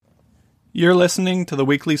You're listening to the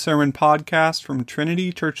weekly sermon podcast from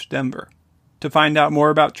Trinity Church Denver. To find out more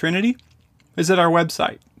about Trinity, visit our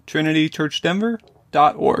website,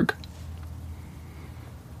 trinitychurchdenver.org.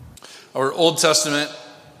 Our Old Testament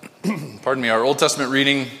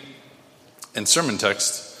reading and sermon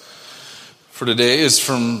text for today is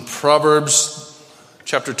from Proverbs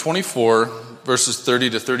chapter 24, verses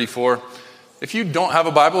 30 to 34. If you don't have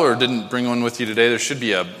a Bible or didn't bring one with you today, there should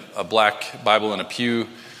be a black Bible in a pew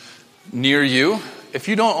near you. If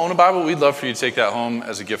you don't own a Bible, we'd love for you to take that home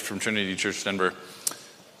as a gift from Trinity Church Denver.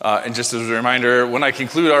 And just as a reminder, when I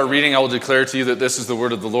conclude our reading, I will declare to you that this is the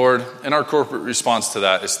word of the Lord, and our corporate response to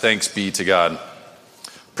that is thanks be to God.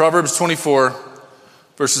 Proverbs 24,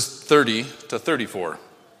 verses 30 to 34.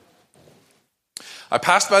 I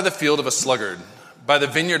passed by the field of a sluggard, by the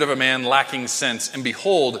vineyard of a man lacking sense, and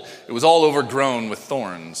behold, it was all overgrown with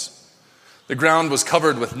thorns. The ground was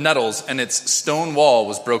covered with nettles, and its stone wall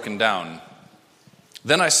was broken down.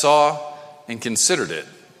 Then I saw and considered it.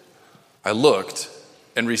 I looked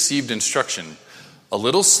and received instruction. A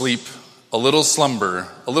little sleep, a little slumber,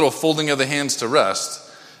 a little folding of the hands to rest,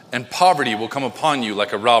 and poverty will come upon you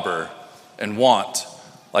like a robber, and want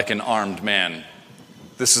like an armed man.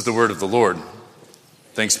 This is the word of the Lord.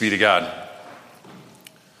 Thanks be to God.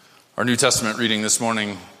 Our New Testament reading this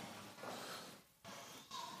morning,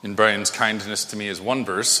 in Brian's kindness to me, is one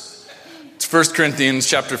verse. It's 1 Corinthians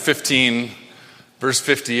chapter 15, verse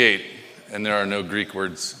 58, and there are no Greek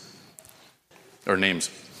words or names.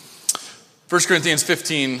 1 Corinthians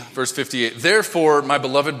 15, verse 58. Therefore, my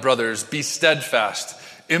beloved brothers, be steadfast,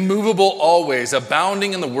 immovable always,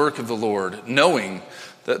 abounding in the work of the Lord, knowing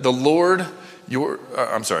that in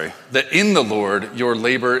the Lord your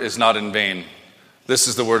labor is not in vain. This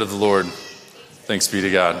is the word of the Lord. Thanks be to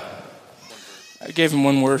God. I gave him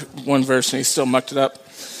one verse and he still mucked it up.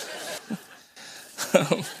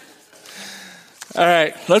 All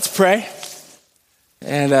right, let's pray.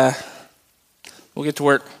 And we'll get to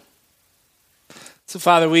work. So,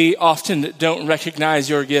 Father, we often don't recognize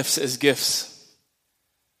your gifts as gifts.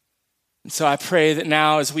 And so I pray that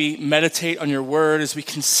now as we meditate on your word, as we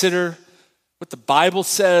consider what the Bible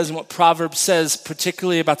says and what Proverbs says,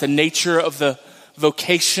 particularly about the nature of the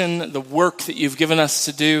vocation, the work that you've given us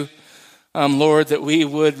to do, Lord, that we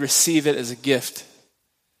would receive it as a gift.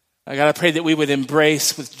 God, I pray that we would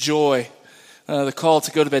embrace with joy the call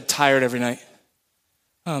to go to bed tired every night.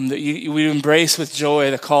 That we embrace with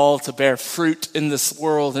joy the call to bear fruit in this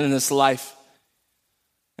world and in this life.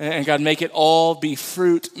 And God, make it all be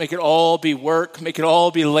fruit, make it all be work, make it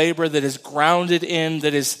all be labor that is grounded in,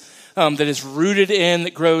 that is rooted in,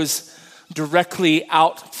 that grows directly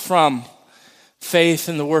out from faith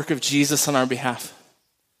in the work of Jesus on our behalf.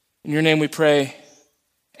 In your name we pray,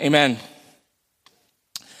 amen.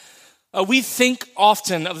 We think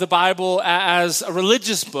often of the Bible as a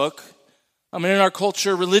religious book. In our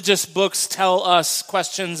culture, religious books tell us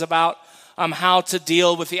questions about how to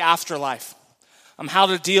deal with the afterlife, how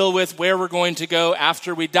to deal with where we're going to go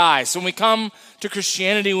after we die. So when we come to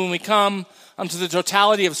Christianity, when we come to the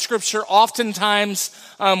totality of Scripture, oftentimes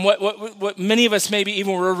what many of us maybe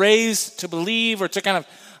even were raised to believe or to kind of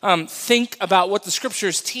think about what the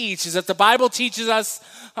Scriptures teach is that the Bible teaches us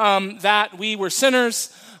that we were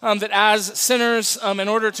sinners, that as sinners, in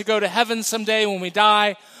order to go to heaven someday when we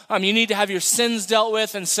die, you need to have your sins dealt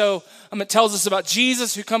with. And so it tells us about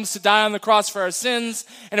Jesus who comes to die on the cross for our sins.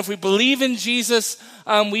 And if we believe in Jesus,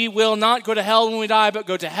 we will not go to hell when we die, but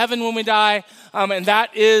go to heaven when we die. And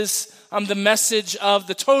that is the message of,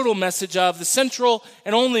 the total message of, the central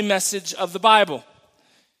and only message of the Bible.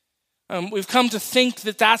 We've come to think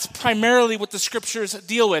that that's primarily what the Scriptures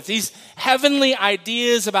deal with. These heavenly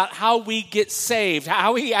ideas about how we get saved,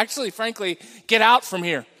 how we actually, frankly, get out from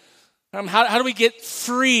here. How do we get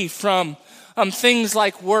free from things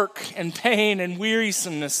like work and pain and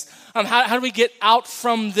wearisomeness? How do we get out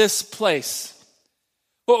from this place?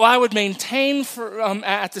 Well, I would maintain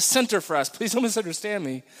at the center for us, please don't misunderstand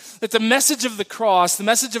me, that the message of the cross, the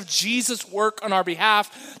message of Jesus' work on our behalf,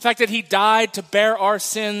 the fact that he died to bear our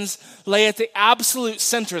sins, lay at the absolute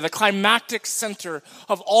center, the climactic center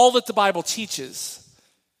of all that the Bible teaches.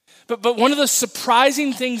 But one of the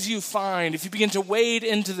surprising things you find if you begin to wade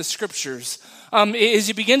into the Scriptures is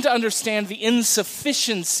you begin to understand the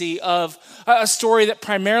insufficiency of a story that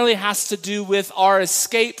primarily has to do with our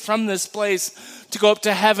escape from this place to go up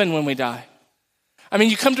to heaven when we die.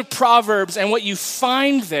 You come to Proverbs and what you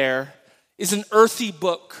find there is an earthy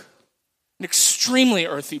book, an extremely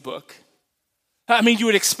earthy book. You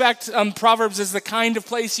would expect Proverbs as the kind of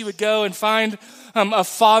place you would go and find a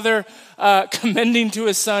father commending to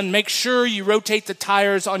his son, make sure you rotate the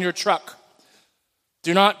tires on your truck.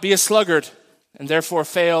 Do not be a sluggard and therefore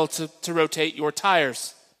fail to rotate your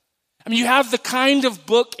tires. I mean, you have the kind of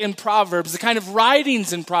book in Proverbs, the kind of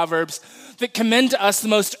writings in Proverbs that commend to us the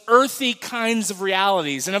most earthy kinds of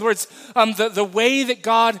realities. In other words, the way that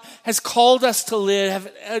God has called us to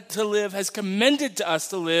live, has commended to us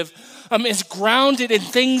to live, is grounded in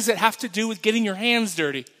things that have to do with getting your hands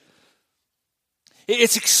dirty.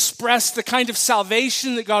 It's expressed, the kind of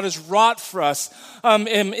salvation that God has wrought for us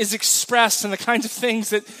is expressed in the kinds of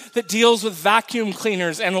things that deals with vacuum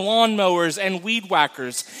cleaners and lawnmowers and weed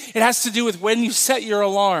whackers. It has to do with when you set your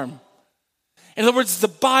alarm. In other words, the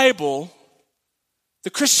Bible, the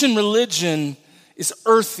Christian religion, is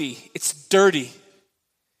earthy. It's dirty.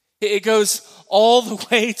 It goes all the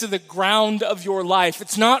way to the ground of your life.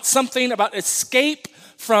 It's not something about escape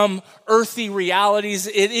from earthly realities.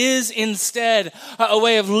 It is instead a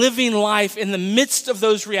way of living life in the midst of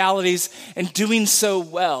those realities and doing so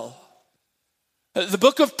well. The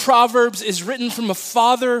book of Proverbs is written from a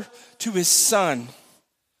father to his son,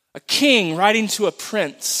 a king writing to a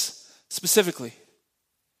prince specifically.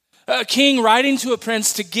 A king writing to a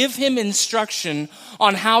prince to give him instruction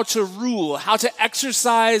on how to rule, how to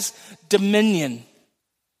exercise dominion,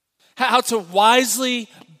 how to wisely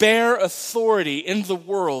bear authority in the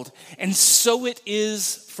world. And so it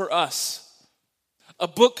is for us. A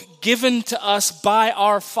book given to us by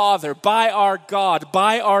our Father, by our God,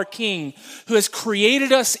 by our King, who has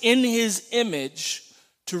created us in his image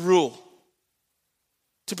to rule,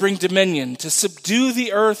 to bring dominion, to subdue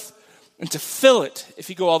the earth, and to fill it, if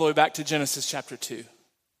you go all the way back to Genesis chapter 2.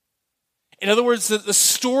 In other words, the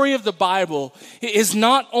story of the Bible is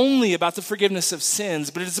not only about the forgiveness of sins,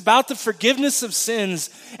 but it is about the forgiveness of sins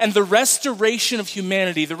and the restoration of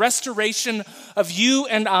humanity, the restoration of you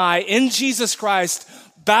and I in Jesus Christ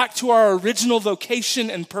back to our original vocation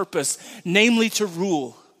and purpose, namely to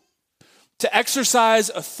rule, to exercise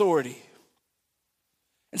authority.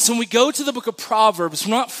 And so when we go to the book of Proverbs,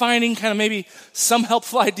 we're not finding kind of maybe some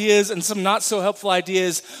helpful ideas and some not so helpful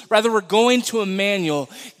ideas. Rather, we're going to a manual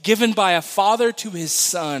given by a father to his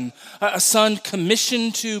son, a son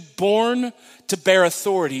commissioned born to bear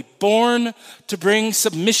authority, born to bring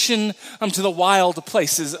submission to the wild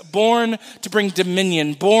places, born to bring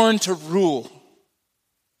dominion, born to rule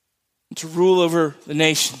over the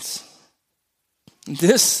nations. And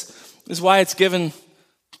this is why it's given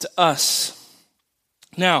to us.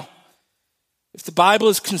 Now, if the Bible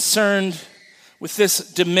is concerned with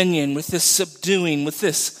this dominion, with this subduing, with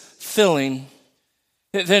this filling,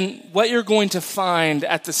 then what you're going to find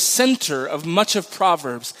at the center of much of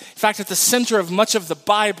Proverbs, in fact, at the center of much of the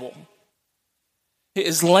Bible,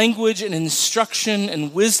 is language and instruction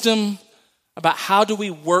and wisdom about how do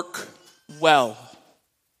we work well.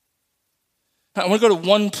 I want to go to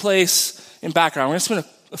one place in background. We're going to spend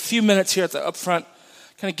a few minutes here at the up front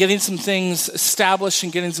kind of getting some things established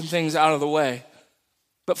and getting some things out of the way.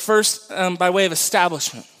 But first, by way of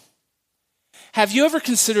establishment, have you ever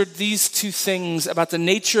considered these two things about the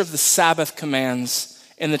nature of the Sabbath commands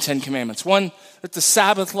in the Ten Commandments? One, that the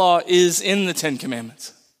Sabbath law is in the Ten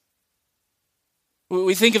Commandments.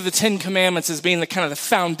 We think of the Ten Commandments as being the kind of the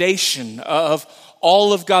foundation of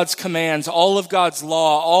all of God's commands, all of God's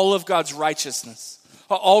law, all of God's righteousness,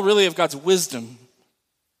 all really of God's wisdom.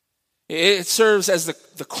 It serves as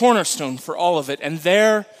the cornerstone for all of it. And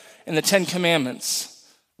there in the Ten Commandments,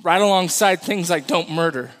 right alongside things like don't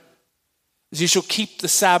murder, is you shall keep the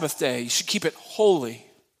Sabbath day. You should keep it holy.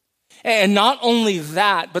 And not only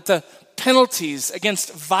that, but the penalties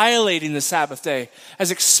against violating the Sabbath day,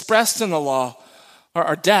 as expressed in the law,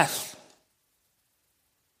 are death.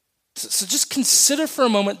 So just consider for a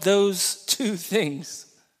moment those two things.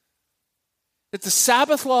 That the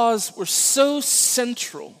Sabbath laws were so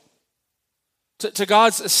central to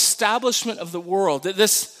God's establishment of the world, that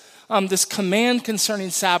this command concerning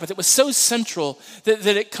Sabbath, it was so central that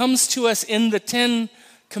it comes to us in the Ten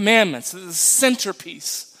Commandments, the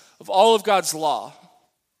centerpiece of all of God's law.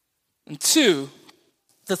 And two,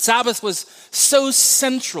 the Sabbath was so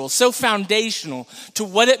central, so foundational to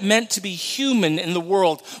what it meant to be human in the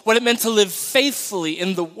world, what it meant to live faithfully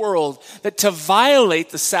in the world, that to violate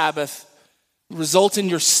the Sabbath would result in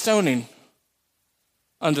your stoning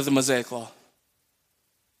under the Mosaic law.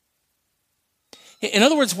 In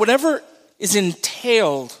other words, whatever is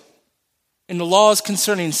entailed in the laws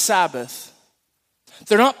concerning Sabbath,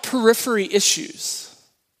 they're not periphery issues.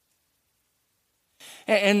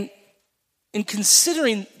 And in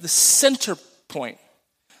considering the center point,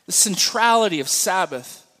 the centrality of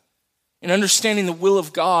Sabbath, in understanding the will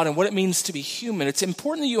of God and what it means to be human, it's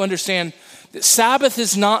important that you understand that Sabbath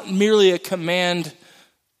is not merely a command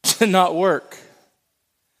to not work.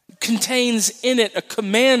 contains in it a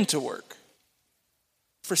command to work.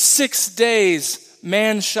 For 6 days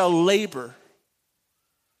man shall labor,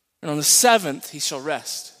 and on the seventh he shall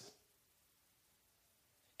rest.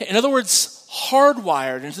 In other words,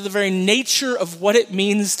 hardwired into the very nature of what it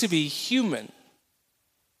means to be human.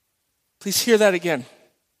 Please hear that again.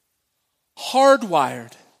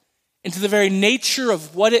 Hardwired into the very nature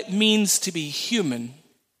of what it means to be human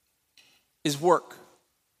is work,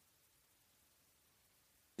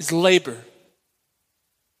 is labor.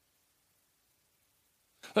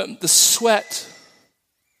 The sweat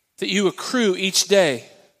that you accrue each day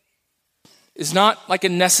is not like a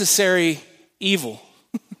necessary evil.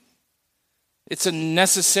 It's a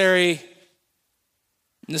necessary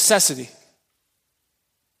necessity.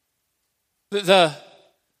 The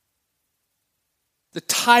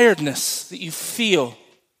tiredness that you feel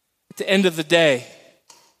at the end of the day,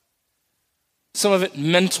 some of it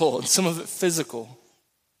mental and some of it physical,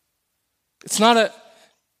 it's not a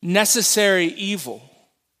necessary evil.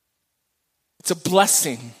 It's a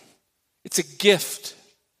blessing. It's a gift.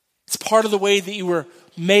 It's part of the way that you were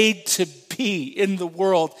made to be in the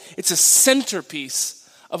world. It's a centerpiece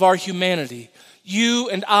of our humanity. You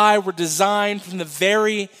and I were designed from the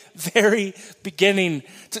very, very beginning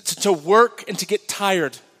to work and to get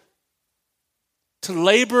tired, to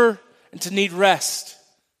labor and to need rest,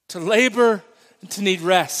 to labor and to need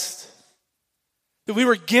rest. That we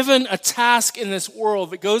were given a task in this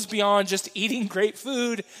world that goes beyond just eating great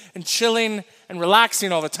food and chilling and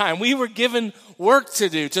relaxing all the time. We were given work to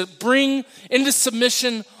do, to bring into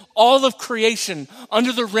submission all of creation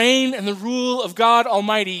under the reign and the rule of God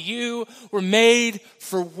Almighty. You were made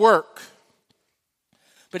for work.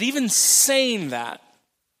 But even saying that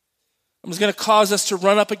was going to cause us to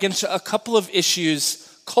run up against a couple of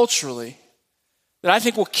issues culturally that I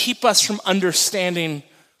think will keep us from understanding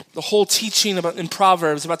the whole teaching in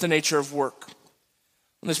Proverbs about the nature of work.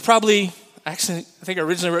 And there's probably, I think I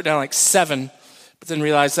originally wrote down like 7, but then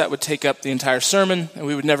realized that would take up the entire sermon and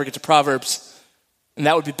we would never get to Proverbs. And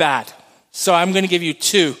that would be bad. So I'm going to give you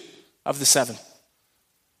 2 of the 7.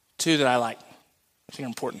 2 that I like. I think are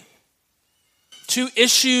important. 2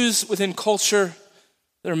 issues within culture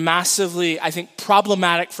that are massively, I think,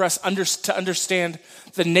 problematic for us to understand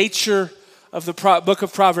the nature of the book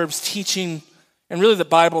of Proverbs teaching, and really the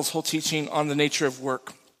Bible's whole teaching on the nature of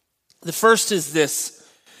work. The first is this.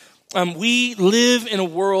 We live in a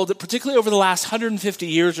world that, particularly over the last 150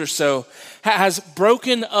 years or so, has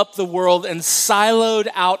broken up the world and siloed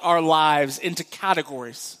out our lives into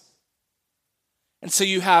categories. And so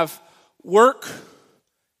you have work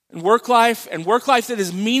and work life that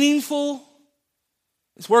is meaningful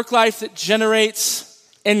is work life that generates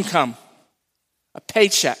income, a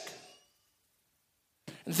paycheck.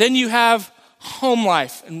 And then you have home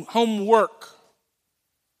life and home work.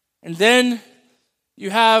 And then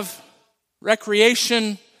you have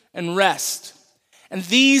recreation and rest. And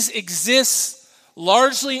these exist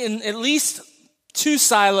largely in at least 2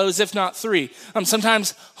 silos, if not 3.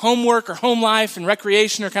 Sometimes homework or home life and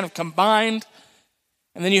recreation are kind of combined.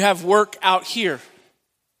 And then you have work out here.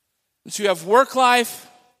 And so you have work life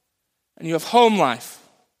and you have home life.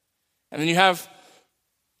 And then you have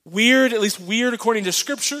weird, at least weird according to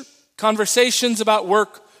Scripture, conversations about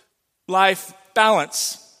work-life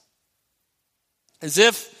balance. As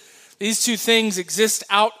if these 2 things exist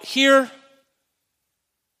out here.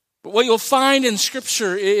 But what you'll find in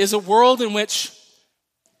Scripture is a world in which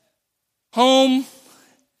home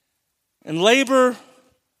and labor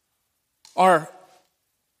are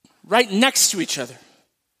right next to each other.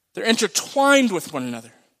 They're intertwined with one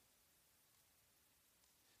another.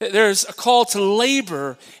 There's a call to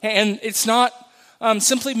labor, and it's not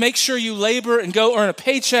simply make sure you labor and go earn a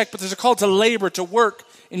paycheck, but there's a call to labor, to work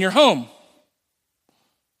in your home.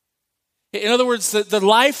 In other words, the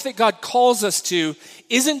life that God calls us to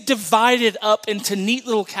isn't divided up into neat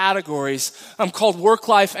little categories called work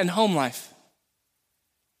life and home life.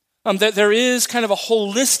 That there is kind of a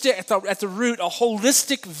holistic, at the root, a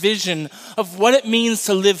holistic vision of what it means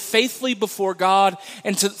to live faithfully before God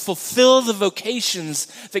and to fulfill the vocations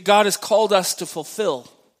that God has called us to fulfill.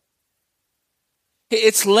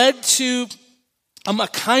 It's led to a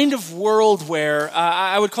kind of world where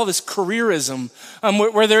I would call this careerism,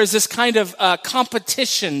 where there is this kind of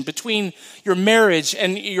competition between your marriage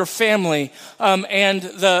and your family and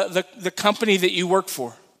the company that you work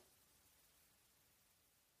for.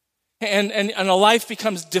 And a life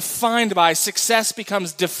becomes defined by, success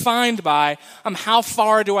becomes defined by, how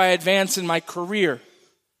far do I advance in my career?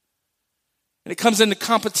 And it comes into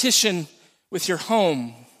competition with your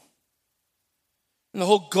home. And the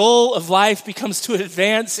whole goal of life becomes to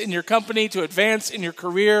advance in your company, to advance in your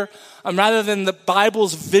career, rather than the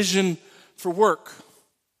Bible's vision for work.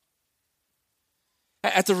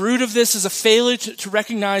 At the root of this is a failure to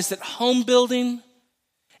recognize that home building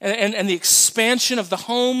and the expansion of the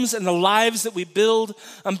homes and the lives that we build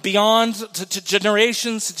beyond to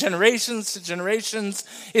generations to generations to generations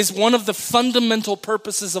is one of the fundamental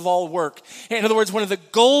purposes of all work. In other words, one of the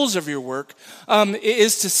goals of your work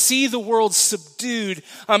is to see the world subdued.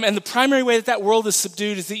 And the primary way that world is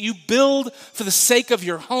subdued is that you build for the sake of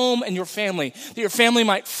your home and your family, that your family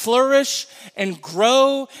might flourish and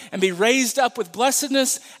grow and be raised up with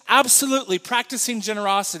blessedness, absolutely practicing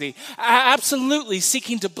generosity, absolutely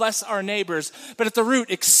seeking to bless our neighbors, but at the root,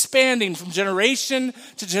 expanding from generation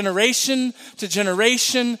to generation to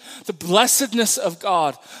generation, the blessedness of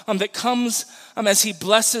God that comes as he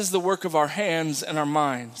blesses the work of our hands and our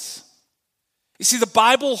minds. You see, the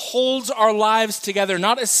Bible holds our lives together,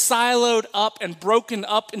 not as siloed up and broken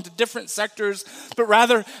up into different sectors, but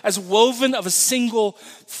rather as woven of a single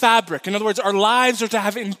fabric. In other words, our lives are to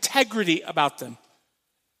have integrity about them,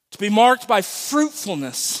 to be marked by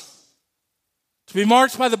fruitfulness, to be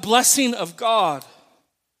marked by the blessing of God.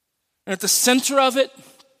 And at the center of it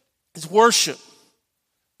is worship,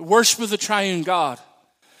 the worship of the triune God.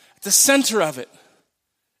 At the center of it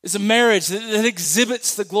is a marriage that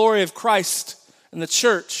exhibits the glory of Christ and the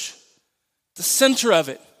church. At the center of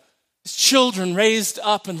it is children raised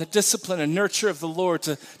up in the discipline and nurture of the Lord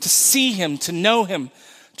to see him, to know him,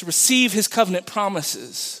 to receive his covenant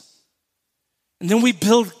promises. And then we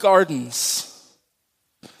build gardens.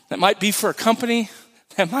 That might be for a company,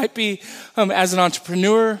 that might be as an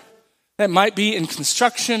entrepreneur, that might be in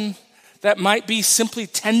construction, that might be simply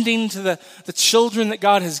tending to the children that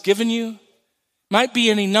God has given you. Might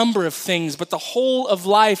be any number of things, but the whole of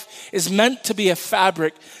life is meant to be a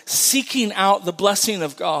fabric seeking out the blessing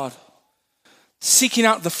of God, seeking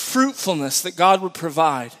out the fruitfulness that God would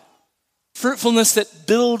provide, fruitfulness that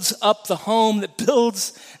builds up the home, that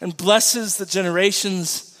builds and blesses the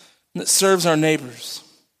generations, and that serves our neighbors.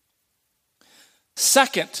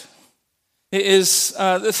 Second is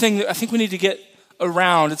the thing that I think we need to get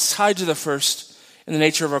around. It's tied to the first in the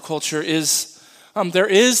nature of our culture is there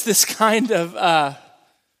is this kind of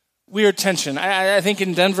weird tension. I think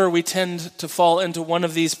in Denver we tend to fall into one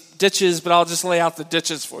of these ditches, but I'll just lay out the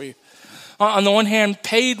ditches for you. On the one hand,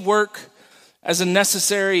 paid work as a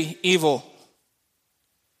necessary evil.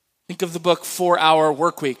 Think of the book 4-Hour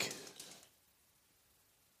Workweek.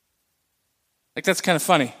 Like that's kind of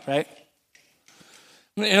funny, right?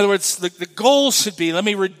 In other words, the goal should be, let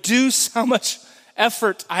me reduce how much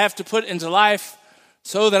effort I have to put into life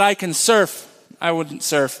so that I can surf. I wouldn't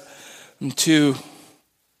surf. I'm just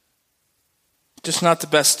not the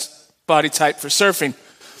best body type for surfing.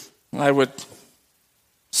 I would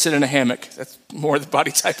sit in a hammock. That's more the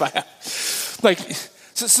body type I have.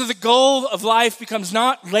 So the goal of life becomes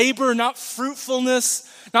not labor, not fruitfulness,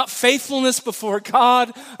 not faithfulness before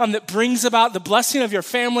God that brings about the blessing of your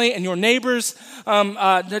family and your neighbors.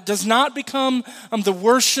 That does not become the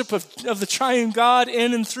worship of the triune God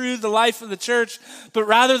in and through the life of the church, but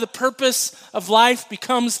rather the purpose of life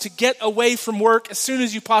becomes to get away from work as soon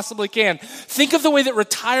as you possibly can. Think of the way that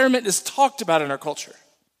retirement is talked about in our culture.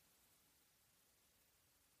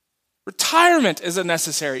 Retirement is a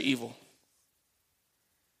necessary evil,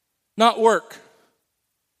 not work.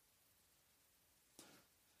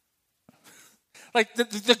 Like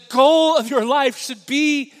the goal of your life should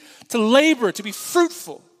be to labor, to be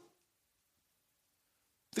fruitful.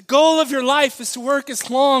 The goal of your life is to work as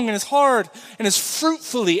long and as hard and as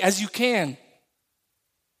fruitfully as you can.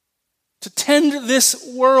 To tend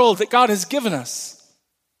this world that God has given us.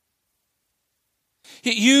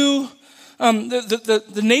 The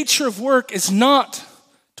nature of work is not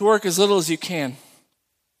to work as little as you can,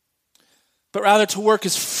 but rather to work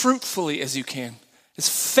as fruitfully as you can, as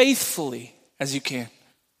faithfully as you can,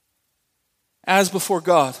 as before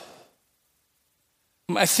God.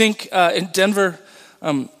 I think in Denver,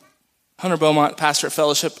 Hunter Beaumont, pastor at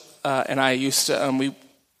Fellowship, and I used to, we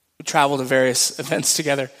traveled to various events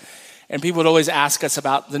together, and people would always ask us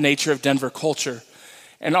about the nature of Denver culture.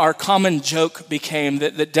 And our common joke became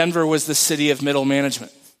that Denver was the city of middle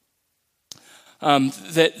management.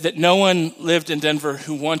 That no one lived in Denver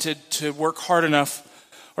who wanted to work hard enough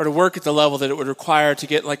or to work at the level that it would require to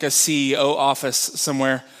get like a CEO office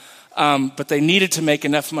somewhere. But they needed to make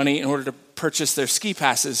enough money in order to purchase their ski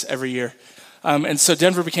passes every year. And so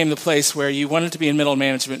Denver became the place where you wanted to be in middle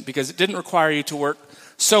management because it didn't require you to work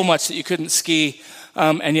so much that you couldn't ski,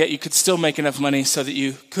 and yet you could still make enough money so that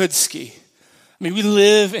you could ski. I mean, we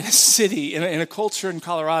live in a city, in a culture in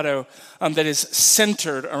Colorado that is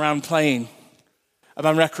centered around playing,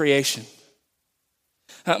 around recreation.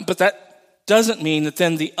 But that doesn't mean that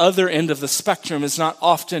then the other end of the spectrum is not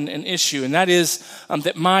often an issue, and that is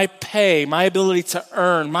that my pay, my ability to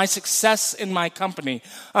earn, my success in my company,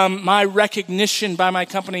 my recognition by my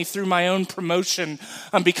company through my own promotion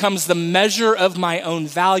becomes the measure of my own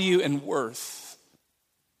value and worth.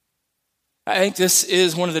 I think this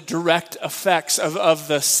is one of the direct effects of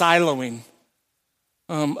the siloing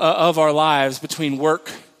of our lives between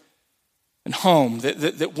work and home.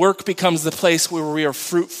 That work becomes the place where we are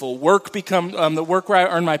fruitful. Work becomes the work where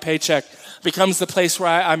I earn my paycheck becomes the place where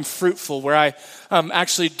I'm fruitful, where I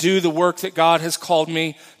actually do the work that God has called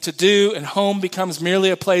me to do, and home becomes merely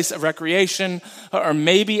a place of recreation, or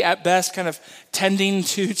maybe at best kind of tending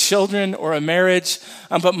to children or a marriage,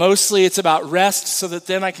 but mostly it's about rest so that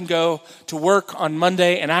then I can go to work on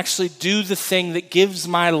Monday and actually do the thing that gives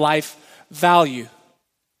my life value.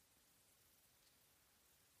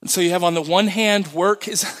 And so you have on the one hand, work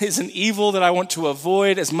is an evil that I want to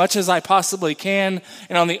avoid as much as I possibly can.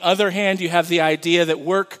 And on the other hand, you have the idea that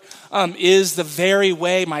work is the very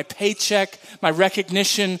way my paycheck, my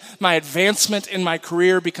recognition, my advancement in my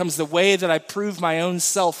career becomes the way that I prove my own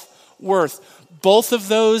self-worth. Both of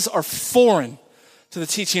those are foreign to the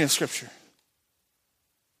teaching of Scripture.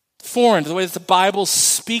 Foreign to the way that the Bible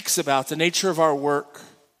speaks about the nature of our work.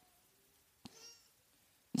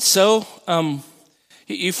 So,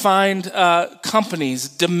 you find companies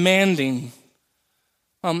demanding,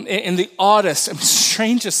 in the oddest and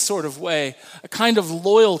strangest sort of way, a kind of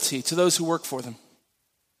loyalty to those who work for them.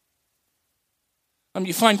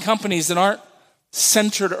 You find companies that aren't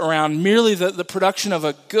centered around merely the production of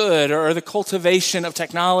a good or the cultivation of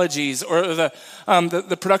technologies or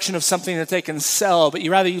the production of something that they can sell, but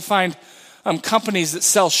you find companies that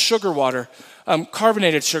sell sugar water,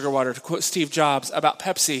 carbonated sugar water, to quote Steve Jobs about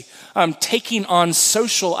Pepsi, taking on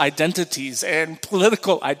social identities and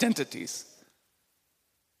political identities,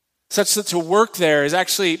 such that to work there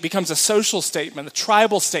becomes a social statement, a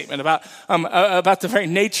tribal statement about the very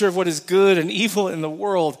nature of what is good and evil in the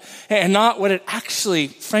world, and not what it actually,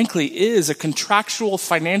 frankly, is, a contractual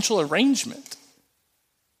financial arrangement.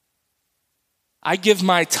 I give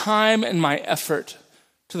my time and my effort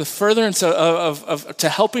to the furtherance of to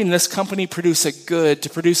helping this company produce a good, to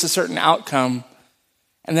produce a certain outcome.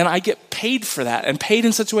 And then I get paid for that, and paid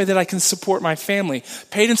in such a way that I can support my family,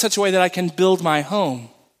 paid in such a way that I can build my home.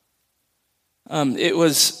 It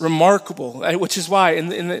was remarkable, which is why in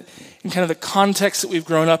kind of the context that we've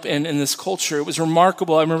grown up in this culture, it was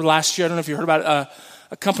remarkable. I remember last year, I don't know if you heard about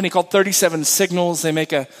a company called 37 Signals. They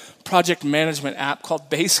make a project management app called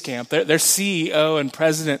Basecamp. Their CEO and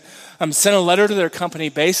president sent a letter to their company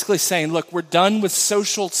basically saying, look, we're done with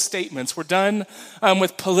social statements. We're done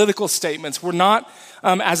with political statements. We're not,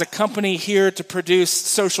 as a company, here to produce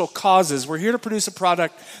social causes. We're here to produce a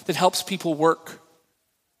product that helps people work.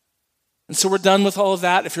 And so we're done with all of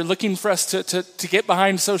that. If you're looking for us to get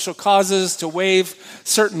behind social causes, to wave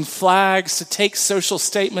certain flags, to take social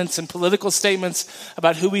statements and political statements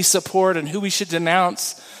about who we support and who we should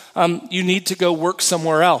denounce, you need to go work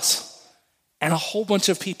somewhere else. And a whole bunch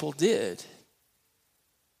of people did.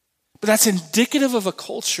 But that's indicative of a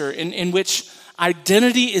culture in which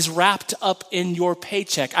identity is wrapped up in your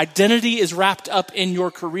paycheck. Identity is wrapped up in your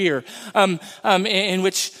career, in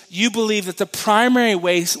which you believe that the primary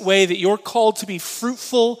way that you're called to be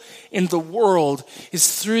fruitful in the world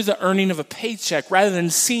is through the earning of a paycheck, rather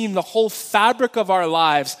than seeing the whole fabric of our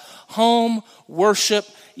lives, home, worship,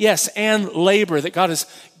 yes, and labor that God has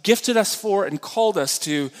gifted us for and called us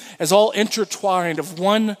to as all intertwined of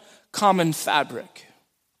one common fabric.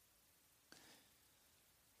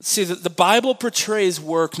 See, the Bible portrays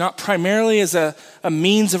work not primarily as a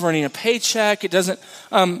means of earning a paycheck. It doesn't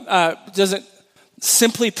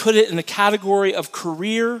simply put it in the category of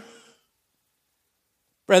career.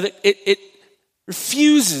 Rather, it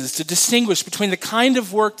refuses to distinguish between the kind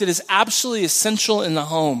of work that is absolutely essential in the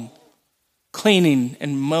home, cleaning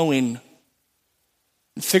and mowing,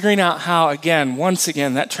 and figuring out how, once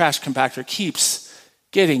again, that trash compactor keeps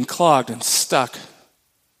getting clogged and stuck.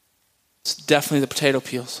 It's definitely the potato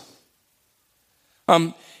peels.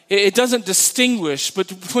 It doesn't distinguish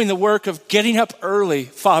between the work of getting up early,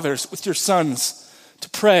 fathers, with your sons to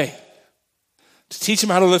pray, to teach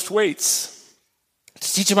them how to lift weights,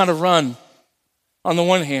 to teach them how to run, on the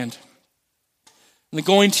one hand, and then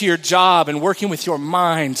going to your job and working with your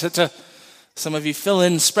mind. Some of you fill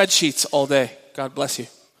in spreadsheets all day. God bless you.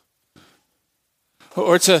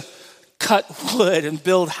 Or to cut wood and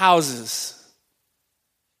build houses.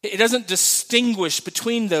 It doesn't distinguish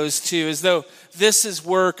between those two as though this is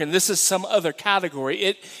work and this is some other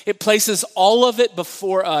category. It places all of it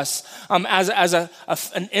before us as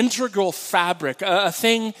an integral fabric, a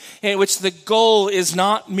thing in which the goal is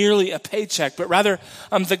not merely a paycheck, but rather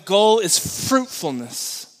the goal is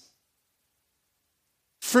fruitfulness.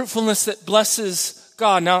 Fruitfulness that blesses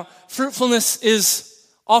God. Now, fruitfulness is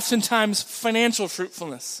oftentimes financial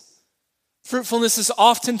fruitfulness. Fruitfulness is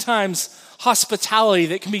oftentimes hospitality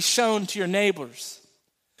that can be shown to your neighbors.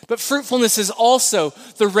 But fruitfulness is also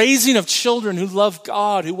the raising of children who love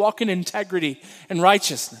God, who walk in integrity and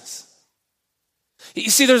righteousness. You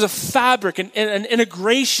see, there's a fabric, an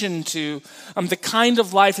integration to the kind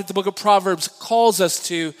of life that the book of Proverbs calls us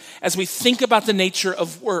to as we think about the nature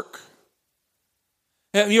of work.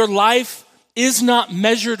 Your life is not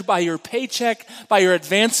measured by your paycheck, by your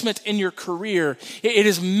advancement in your career. It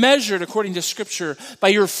is measured, according to Scripture, by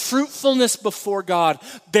your fruitfulness before God,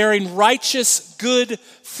 bearing righteous, good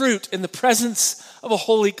fruit in the presence of a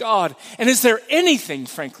holy God. And is there anything,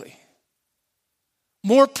 frankly,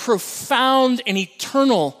 more profound and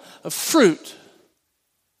eternal of fruit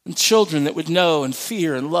than children that would know and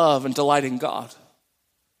fear and love and delight in God?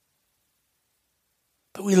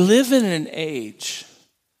 But we live in an age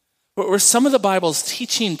where some of the Bible's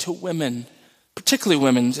teaching to women, particularly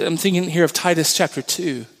women, I'm thinking here of Titus chapter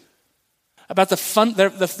 2, about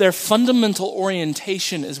their fundamental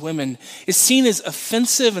orientation as women is seen as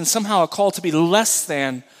offensive and somehow a call to be less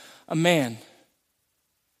than a man.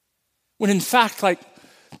 When in fact,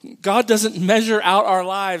 God doesn't measure out our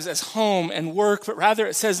lives as home and work, but rather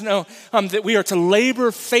it says that we are to labor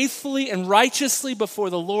faithfully and righteously before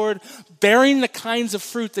the Lord, bearing the kinds of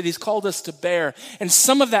fruit that he's called us to bear. And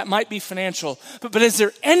some of that might be financial, but is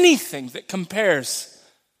there anything that compares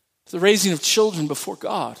to the raising of children before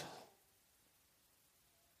God?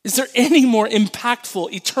 Is there any more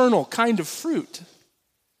impactful, eternal kind of fruit?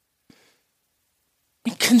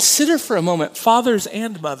 Consider for a moment, fathers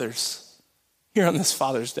and mothers, here on this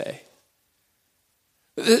Father's Day,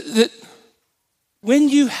 that when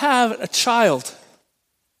you have a child,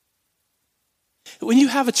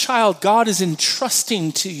 God is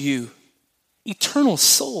entrusting to you eternal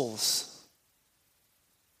souls.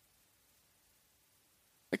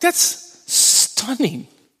 That's stunning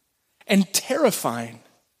and terrifying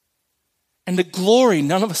and a glory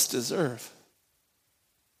none of us deserve.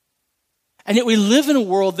 And yet we live in a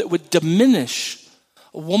world that would diminish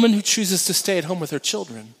a woman who chooses to stay at home with her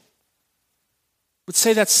children, would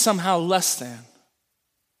say that's somehow less than.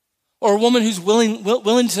 Or a woman who's willing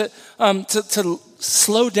to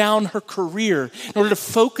slow down her career in order to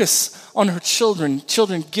focus on her children,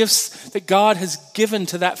 gifts that God has given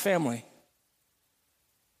to that family.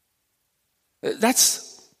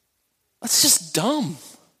 That's just dumb.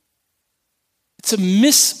 It's a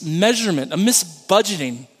mismeasurement, a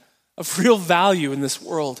misbudgeting of real value in this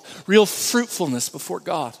world, real fruitfulness before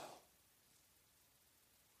God.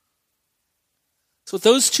 So with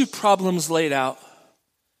those two problems laid out,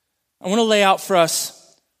 I want to lay out for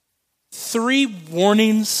us 3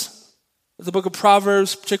 warnings that the book of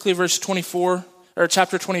Proverbs, particularly verse 24, or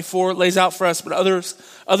chapter 24, lays out for us, but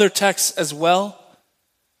other texts as well.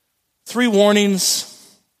 3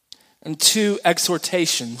 warnings and 2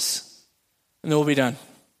 exhortations, and then we'll be done.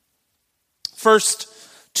 First,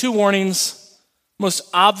 2 warnings. Most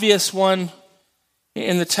obvious one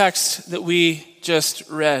in the text that we just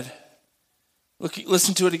read.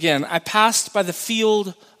 Listen to it again. I passed by the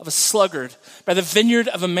field of a sluggard, by the vineyard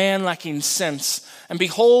of a man lacking sense. And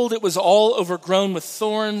behold, it was all overgrown with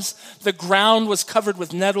thorns. The ground was covered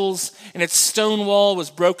with nettles, and its stone wall was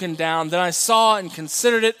broken down. Then I saw and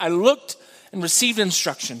considered it. I looked and received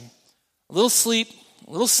instruction. A little sleep,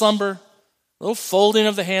 a little slumber, a little folding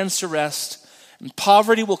of the hands to rest. And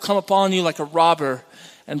poverty will come upon you like a robber,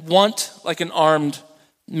 and want like an armed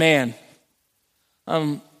man.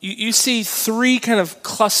 You see 3 kind of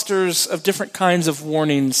clusters of different kinds of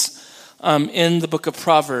warnings in the book of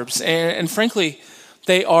Proverbs. And frankly,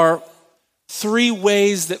 they are 3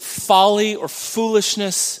 ways that folly or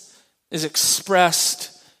foolishness is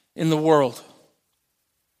expressed in the world.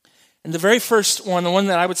 And the very first one, the one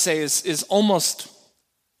that I would say is almost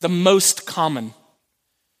the most common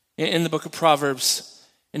in the book of Proverbs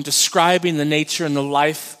in describing the nature and the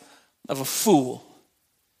life of a fool,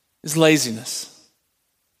 is laziness.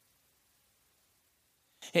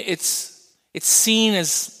 It's seen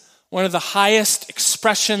as one of the highest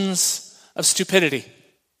expressions of stupidity.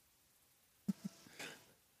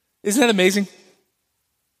 Isn't that amazing?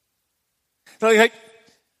 Like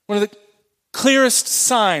one of the clearest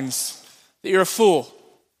signs that you're a fool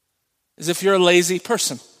is if you're a lazy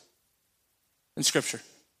person in Scripture.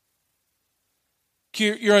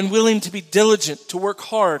 you're unwilling to be diligent, to work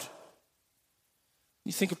hard.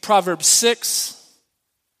 You think of Proverbs 6.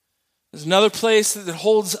 There's another place that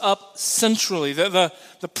holds up centrally the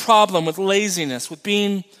problem with laziness, with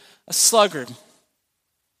being a sluggard.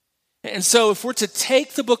 And so if we're to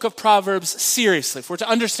take the book of Proverbs seriously, if we're to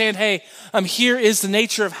understand, hey, here is the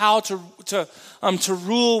nature of how to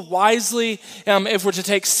rule wisely, if we're to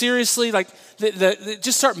take seriously, like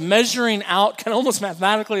just start measuring out kind of almost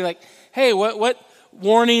mathematically, like, hey, what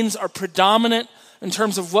warnings are predominant in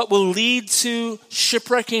terms of what will lead to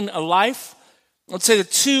shipwrecking a life? Let's say the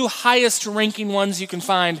two highest ranking ones you can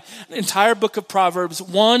find in the entire book of Proverbs.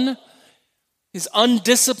 One is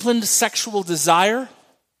undisciplined sexual desire.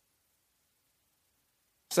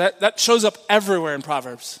 So that shows up everywhere in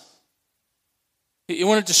Proverbs. You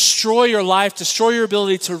want to destroy your life, destroy your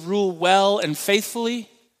ability to rule well and faithfully.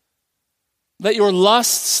 Let your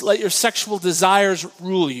lusts, let your sexual desires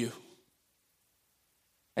rule you.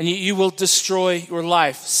 And you will destroy your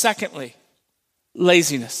life. Secondly,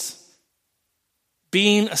 laziness.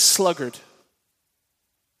 Being a sluggard.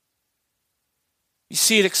 You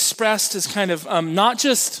see it expressed as kind of not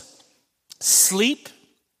just sleep,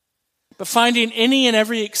 but finding any and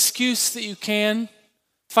every excuse that you can,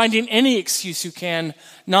 finding any excuse you can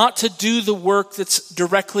not to do the work that's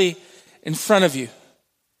directly in front of you.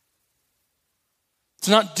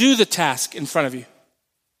 To not do the task in front of you.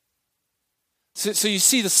 So you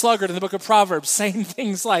see the sluggard in the book of Proverbs saying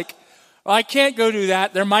things like, well, I can't go do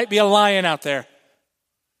that. There might be a lion out there.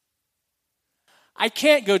 I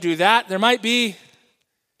can't go do that. There might be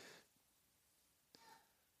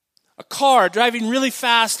a car driving really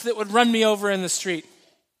fast that would run me over in the street.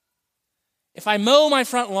 If I mow my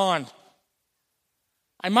front lawn,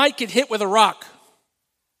 I might get hit with a rock.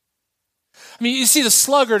 I mean, you see the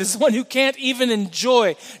sluggard is the one who can't even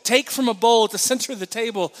enjoy, take from a bowl at the center of the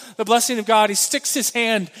table, the blessing of God. He sticks his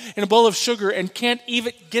hand in a bowl of sugar and can't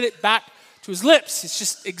even get it back to his lips. It's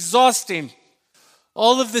just exhausting.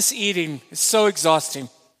 All of this eating is so exhausting.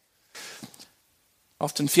 I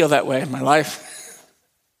often feel that way in my life.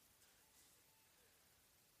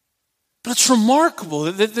 But it's remarkable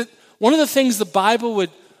that one of the things the Bible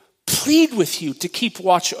would plead with you to keep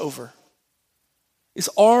watch over is,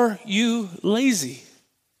 are you lazy?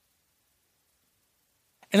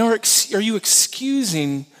 And are you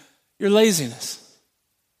excusing your laziness?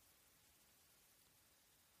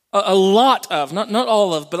 A lot of, not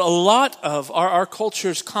all of, but a lot of our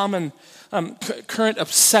culture's common current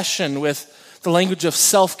obsession with the language of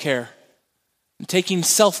self-care and taking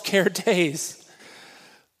self-care days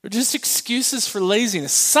are just excuses for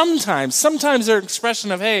laziness. Sometimes they're an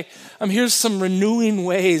expression of, hey, here's some renewing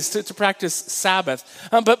ways to practice Sabbath.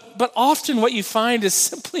 But often what you find is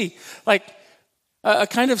simply like a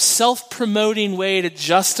kind of self-promoting way to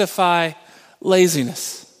justify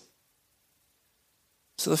laziness.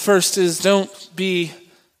 So the first is, don't be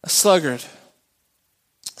a sluggard.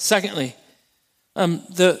 Secondly,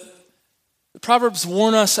 the Proverbs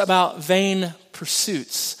warn us about vain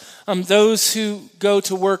pursuits. Those who go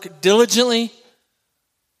to work diligently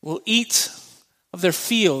will eat of their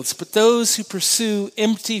fields, but those who pursue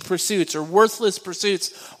empty pursuits or worthless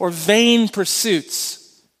pursuits or vain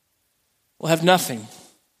pursuits will have nothing,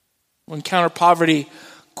 will encounter poverty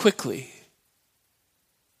quickly.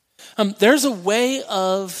 There's a way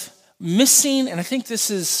of missing, and I think this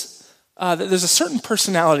is, there's a certain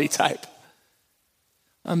personality type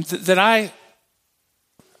that I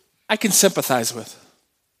can sympathize with.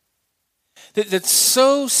 That's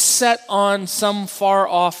so set on some far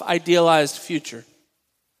off idealized future.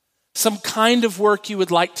 Some kind of work you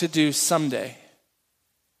would like to do someday.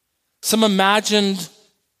 Some imagined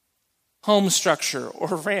home structure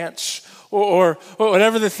or ranch or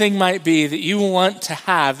whatever the thing might be that you want to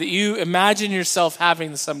have, that you imagine yourself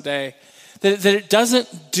having someday, that it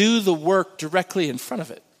doesn't do the work directly in front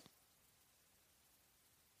of it.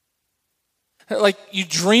 Like you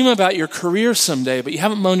dream about your career someday, but you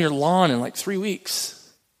haven't mown your lawn in like 3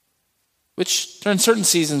 weeks, which during certain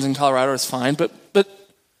seasons in Colorado is fine, but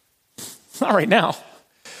not right now.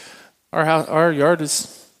 Our yard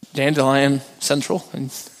is dandelion central, and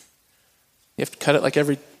you have to cut it like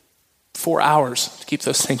every 4 hours to keep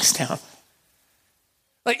those things down.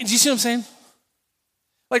 Like, do you see what I'm saying?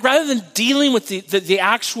 Like, rather than dealing with the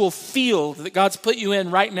actual field that God's put you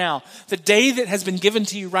in right now, the day that has been given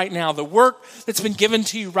to you right now, the work that's been given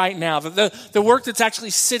to you right now, the work that's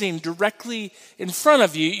actually sitting directly in front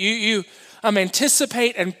of you, you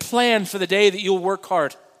anticipate and plan for the day that you'll work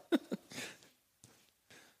hard.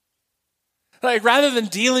 Like, rather than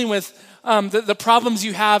dealing with the problems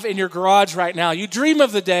you have in your garage right now. You dream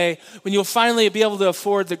of the day when you'll finally be able to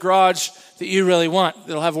afford the garage that you really want,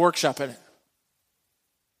 that'll have a workshop in it.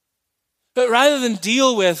 But rather than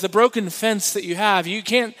deal with the broken fence that you have, you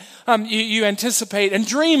can't. You anticipate and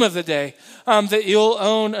dream of the day that you'll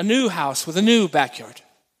own a new house with a new backyard,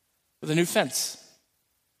 with a new fence.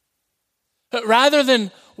 But rather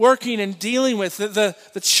than working and dealing with the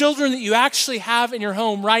children that you actually have in your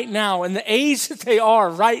home right now and the age that they are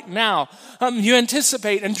right now, you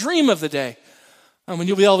anticipate and dream of the day when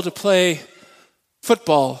you'll be able to play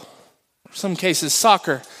football, in some cases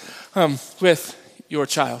soccer, with your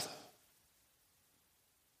child.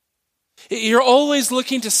 You're always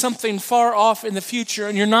looking to something far off in the future,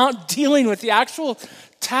 and you're not dealing with the actual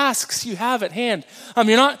tasks you have at hand.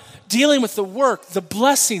 You're not dealing with the work, the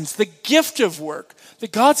blessings, the gift of work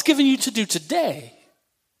that God's given you to do today.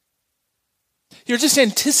 You're just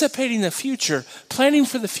anticipating the future, planning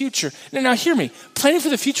for the future. Now hear me, planning for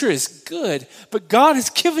the future is good, but God has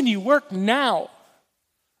given you work now.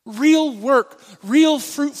 Real work, real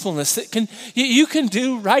fruitfulness that you can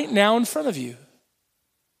do right now in front of you.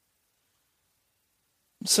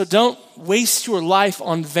 So don't waste your life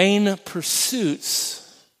on vain pursuits.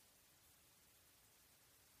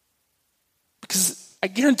 Because I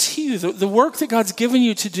guarantee you, the work that God's given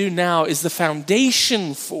you to do now is the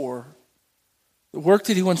foundation for the work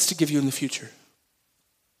that he wants to give you in the future.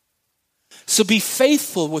 So be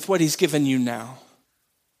faithful with what he's given you now,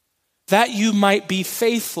 that you might be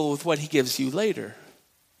faithful with what he gives you later.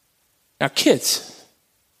 Now, kids,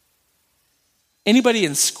 anybody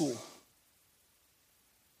in school,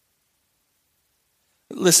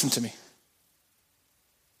 listen to me.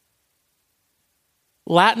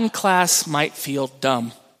 Latin class might feel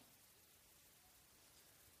dumb.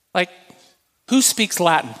 Like, who speaks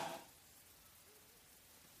Latin?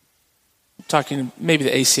 I'm talking to maybe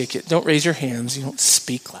the ACA kid. Don't raise your hands. You don't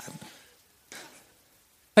speak Latin.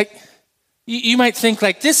 Like, you might think,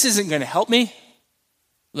 like, this isn't going to help me,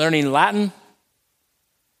 learning Latin.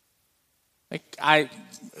 Like, I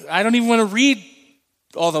don't even want to read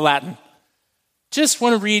all the Latin. Just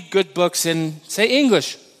want to read good books in, say,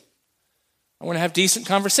 English. I want to have decent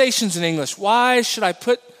conversations in English. Why should I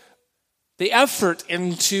put the effort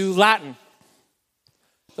into Latin?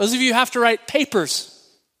 Those of you who have to write papers,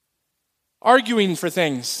 arguing for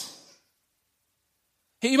things.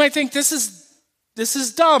 You might think this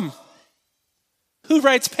is dumb. Who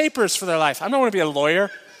writes papers for their life? I don't want to be a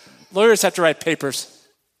lawyer. Lawyers have to write papers.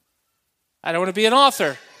 I don't want to be an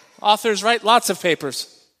author. Authors write lots of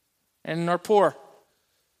papers and are poor.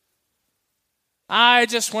 I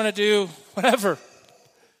just want to do whatever.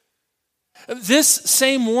 This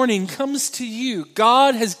same warning comes to you.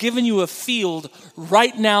 God has given you a field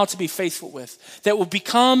right now to be faithful with that will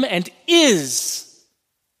become and is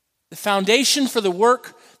the foundation for the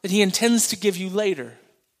work that he intends to give you later.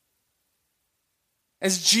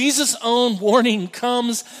 As Jesus' own warning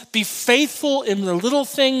comes, be faithful in the little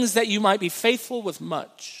things that you might be faithful with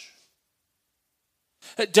much.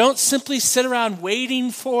 Don't simply sit around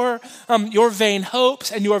waiting for your vain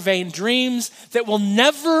hopes and your vain dreams that will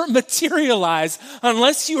never materialize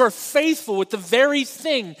unless you are faithful with the very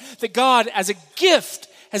thing that God as a gift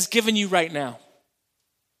has given you right now.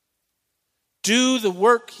 Do the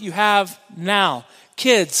work you have now.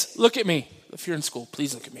 Kids, look at me. If you're in school,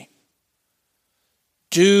 please look at me.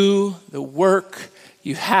 Do the work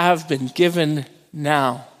you have been given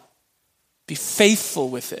now. Be faithful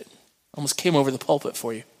with it. Almost came over the pulpit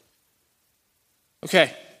for you.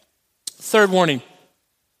 Okay, third warning.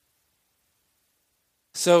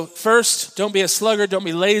 So first, don't be a sluggard, don't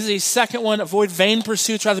be lazy. Second one, avoid vain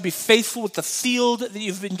pursuits, rather be faithful with the field that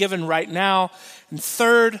you've been given right now. And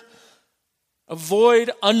third,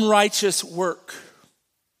 avoid unrighteous work.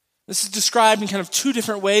 This is described in kind of two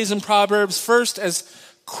different ways in Proverbs. First, as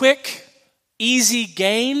quick, easy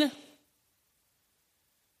gain.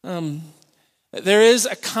 There is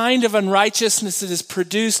a kind of unrighteousness that is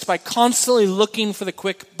produced by constantly looking for the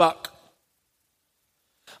quick buck.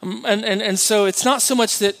 And so it's not so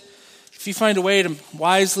much that if you find a way to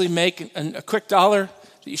wisely make a quick dollar,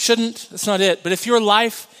 that you shouldn't, that's not it. But if your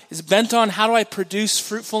life is bent on how do I produce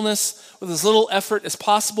fruitfulness with as little effort as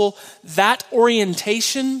possible, that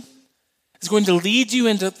orientation is going to lead you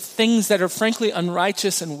into things that are frankly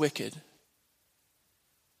unrighteous and wicked.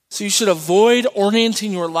 So you should avoid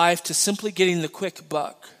orienting your life to simply getting the quick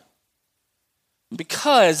buck,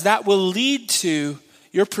 because that will lead to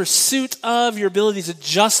your pursuit of, your ability to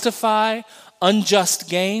justify unjust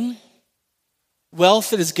gain, wealth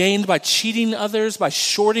that is gained by cheating others, by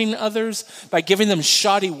shorting others, by giving them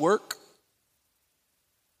shoddy work.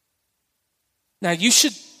 Now you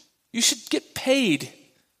should You should get paid. You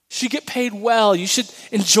should get paid well. You should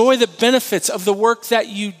enjoy the benefits of the work that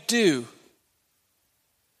you do.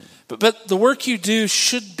 But the work you do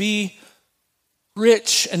should be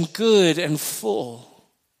rich and good and full.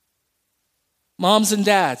 Moms and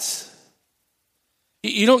dads,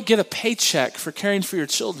 you don't get a paycheck for caring for your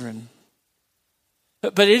children.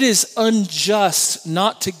 But it is unjust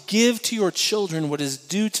not to give to your children what is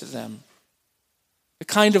due to them. The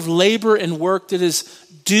kind of labor and work that is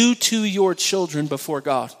due to your children before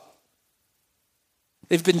God.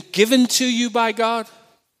 They've been given to you by God.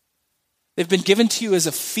 They've been given to you as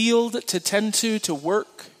a field to tend to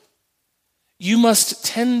work. You must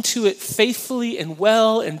tend to it faithfully and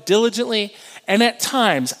well and diligently. And at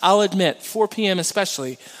times, I'll admit, 4 p.m.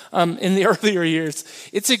 especially, in the earlier years,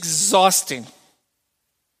 it's exhausting.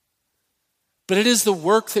 But it is the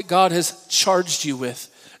work that God has charged you with.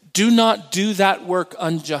 Do not do that work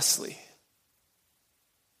unjustly.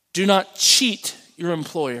 Do not cheat your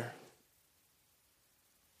employer.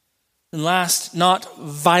 And last, not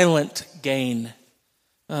violent gain.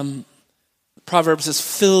 Proverbs is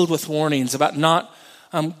filled with warnings about not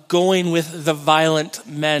going with the violent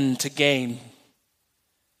men to gain.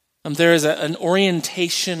 There is an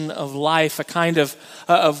orientation of life, a kind of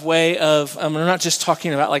way of, we're not just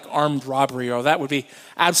talking about like armed robbery, or that would be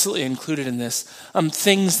absolutely included in this.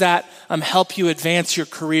 Things that help you advance your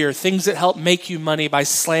career, things that help make you money by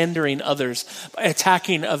slandering others, by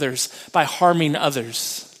attacking others, by harming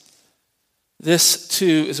others. This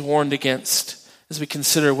too is warned against as we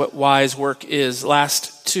consider what wise work is.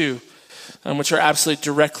 Last two, which are absolutely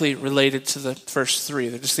directly related to the first three.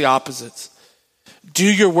 They're just the opposites. Do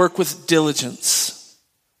your work with diligence.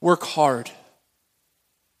 Work hard.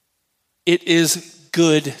 It is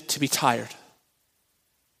good to be tired.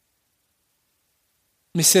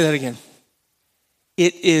 Let me say that again.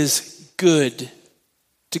 It is good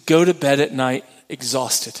to go to bed at night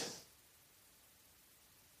exhausted.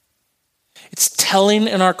 It's telling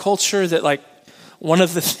in our culture that like one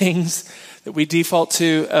of the things that we default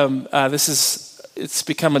to, it's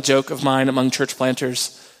become a joke of mine among church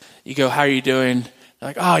planters. You go, how are you doing? They're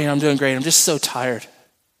like, oh, I'm doing great. I'm just so tired.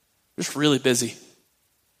 I'm just really busy.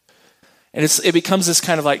 And it becomes this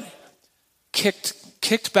kind of like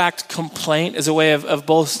kicked back complaint as a way of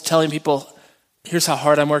both telling people, here's how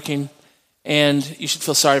hard I'm working, and you should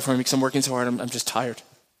feel sorry for me because I'm working so hard, I'm just tired.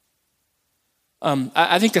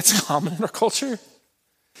 I think that's common in our culture.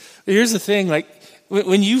 But here's the thing, like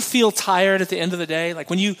when you feel tired at the end of the day, like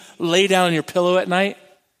when you lay down on your pillow at night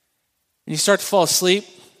and you start to fall asleep,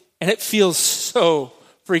 and it feels so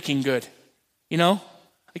freaking good, you know?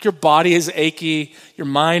 Like your body is achy, your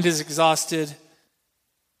mind is exhausted.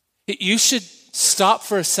 You should stop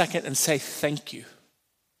for a second and say thank you.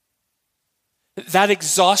 That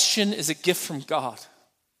exhaustion is a gift from God.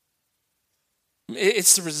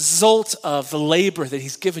 It's the result of the labor that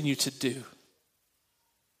he's given you to do.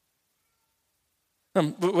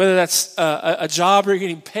 Whether that's a job or you're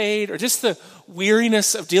getting paid, or just the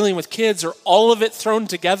weariness of dealing with kids, or all of it thrown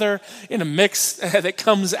together in a mix that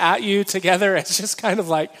comes at you together, it's just kind of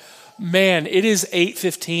like, man, it is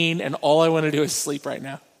 8:15 and all I want to do is sleep right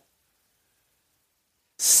now.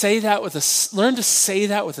 Learn to say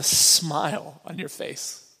that with a smile on your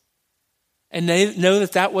face. And know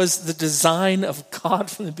that that was the design of God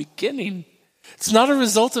from the beginning. It's not a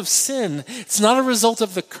result of sin. It's not a result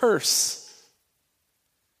of the curse.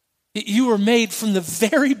 You were made from the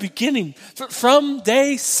very beginning, from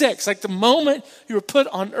day 6, like the moment you were put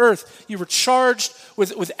on earth, you were charged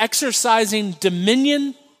with exercising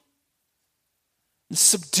dominion, and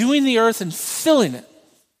subduing the earth and filling it.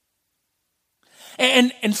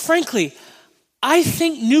 And frankly, I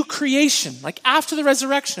think new creation, like after the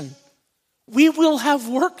resurrection, we will have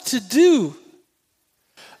work to do.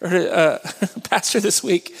 Or pastor this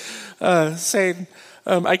week saying,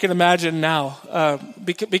 I can imagine now,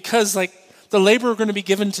 because like the labor we're going to be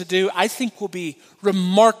given to do, I think will be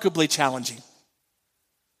remarkably challenging.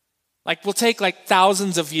 Like will take like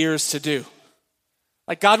thousands of years to do.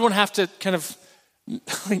 Like God won't have to kind of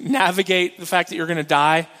navigate the fact that you're going to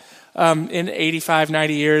die in 85,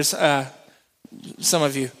 90 years. Some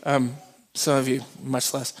of you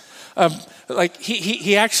much less. Like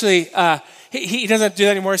he actually, he doesn't do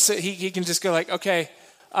that anymore, so he can just go like, okay,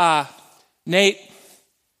 Nate,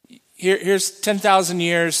 here's 10,000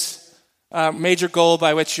 years, major goal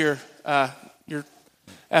by which your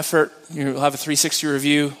effort, you'll have a 360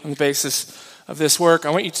 review on the basis of this work. I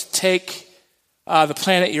want you to take the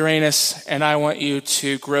planet Uranus, and I want you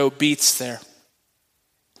to grow beets there.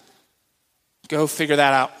 Go figure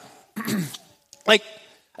that out. Like,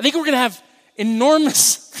 I think we're going to have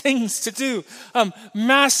enormous things to do,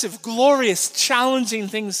 massive, glorious, challenging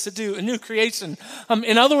things to do, a new creation.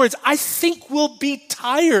 In other words, I think we'll be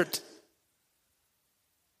tired.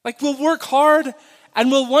 Like we'll work hard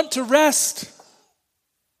and we'll want to rest.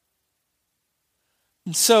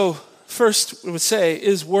 And so, first we would say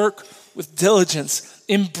is work with diligence.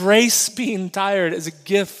 Embrace being tired as a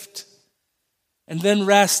gift. And then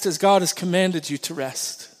rest as God has commanded you to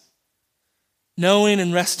rest. Knowing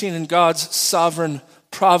and resting in God's sovereign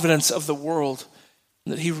providence of the world,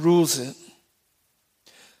 and that he rules it.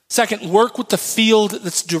 Second, work with the field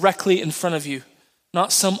that's directly in front of you,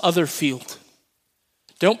 not some other field.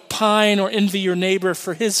 Don't pine or envy your neighbor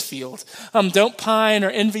for his field. Don't pine or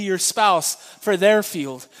envy your spouse for their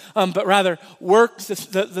field. But rather,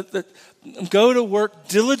 go to work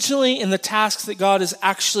diligently in the tasks that God has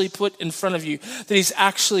actually put in front of you, that he's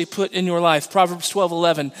actually put in your life. Proverbs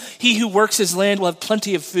 12:11. He who works his land will have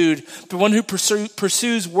plenty of food, but one who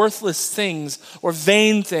pursues worthless things or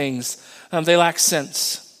vain things, they lack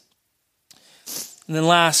sense. And then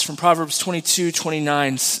last, from Proverbs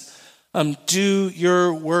 22:29, do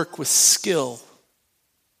your work with skill.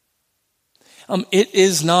 It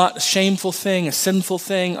is not a shameful thing, a sinful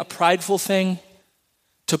thing, a prideful thing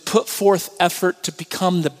to put forth effort to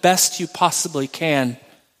become the best you possibly can,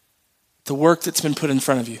 the work that's been put in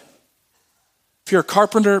front of you. If you're a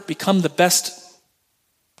carpenter, become the best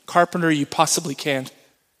carpenter you possibly can.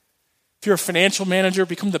 If you're a financial manager,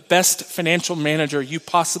 become the best financial manager you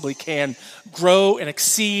possibly can. Grow and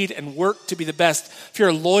exceed and work to be the best. If you're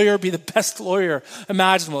a lawyer, be the best lawyer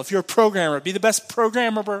imaginable. If you're a programmer, be the best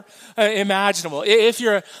programmer imaginable. If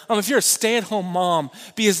you're a stay-at-home mom,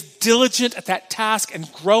 be as diligent at that task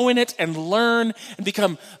and grow in it and learn and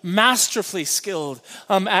become masterfully skilled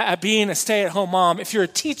at being a stay-at-home mom. If you're a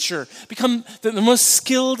teacher, become the most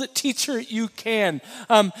skilled teacher you can.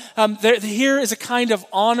 Here is a kind of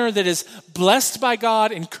honor that is blessed by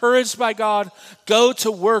God, encouraged by God. Go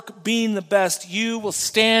to work being the best. You will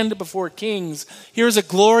stand before kings. Here's a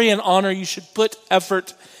glory and honor you should put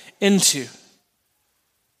effort into.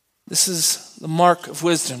 This is the mark of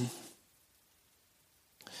wisdom.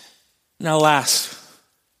 Now last,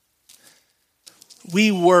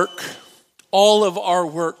 we work, all of our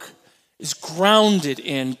work is grounded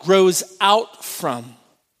in, grows out from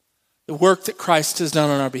the work that Christ has done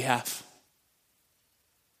on our behalf.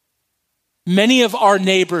 Many of our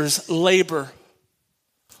neighbors labor,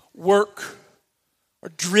 work, are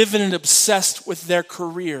driven and obsessed with their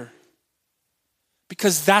career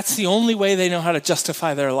because that's the only way they know how to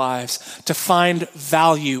justify their lives, to find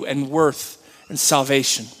value and worth and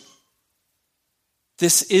salvation.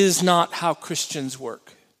 This is not how Christians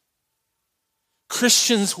work.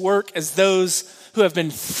 Christians work as those who have been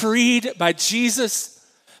freed by Jesus,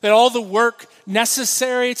 that all the work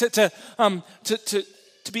necessary to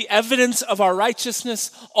be evidence of our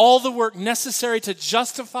righteousness, all the work necessary to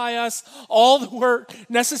justify us, all the work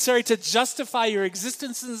necessary to justify your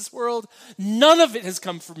existence in this world, none of it has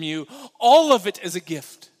come from you. All of it is a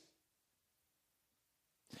gift.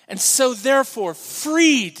 And so therefore,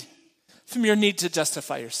 freed from your need to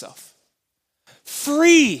justify yourself,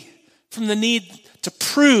 free from the need to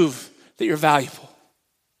prove that you're valuable,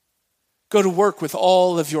 go to work with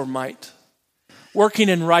all of your might, working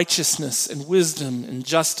in righteousness and wisdom and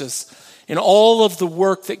justice in all of the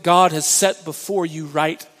work that God has set before you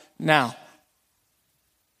right now.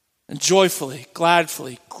 And joyfully,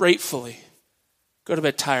 gladfully, gratefully, go to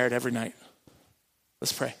bed tired every night.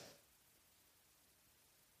 Let's pray.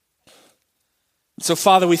 So,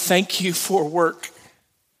 Father, we thank you for work,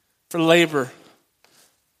 for labor,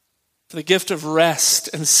 for the gift of rest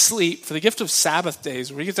and sleep, for the gift of Sabbath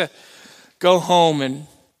days where you get to go home and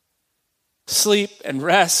sleep and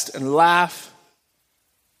rest and laugh,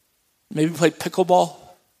 maybe play pickleball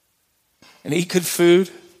and eat good food,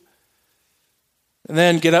 and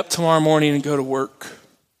then get up tomorrow morning and go to work,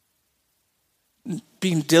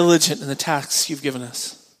 being diligent in the tasks you've given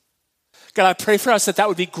us. God, I pray for us that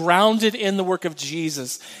would be grounded in the work of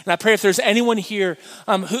Jesus. And I pray if there's anyone here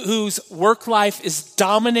whose work life is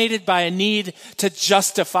dominated by a need to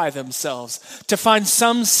justify themselves, to find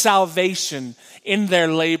some salvation in their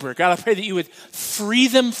labor. God, I pray that you would free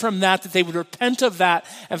them from that they would repent of that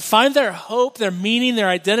and find their hope, their meaning, their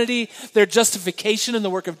identity, their justification in the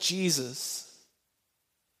work of Jesus.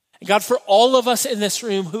 And God, for all of us in this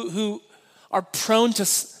room who are prone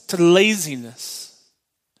to laziness,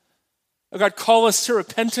 oh God, call us to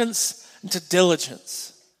repentance and to diligence.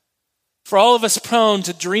 For all of us prone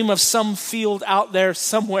to dream of some field out there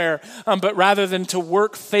somewhere, but rather than to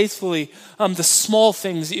work faithfully the small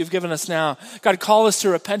things that you've given us now. God, call us to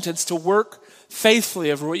repentance, to work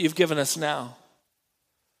faithfully over what you've given us now.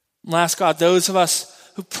 Last, God, those of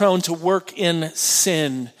us who are prone to work in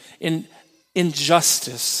sin, in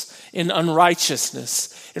injustice, in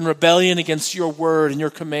unrighteousness, in rebellion against your word and your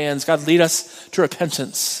commands, God, lead us to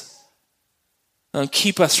repentance.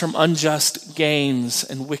 Keep us from unjust gains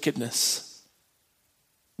and wickedness.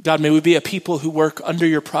 God, may we be a people who work under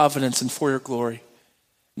your providence and for your glory.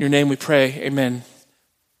 In your name we pray, amen.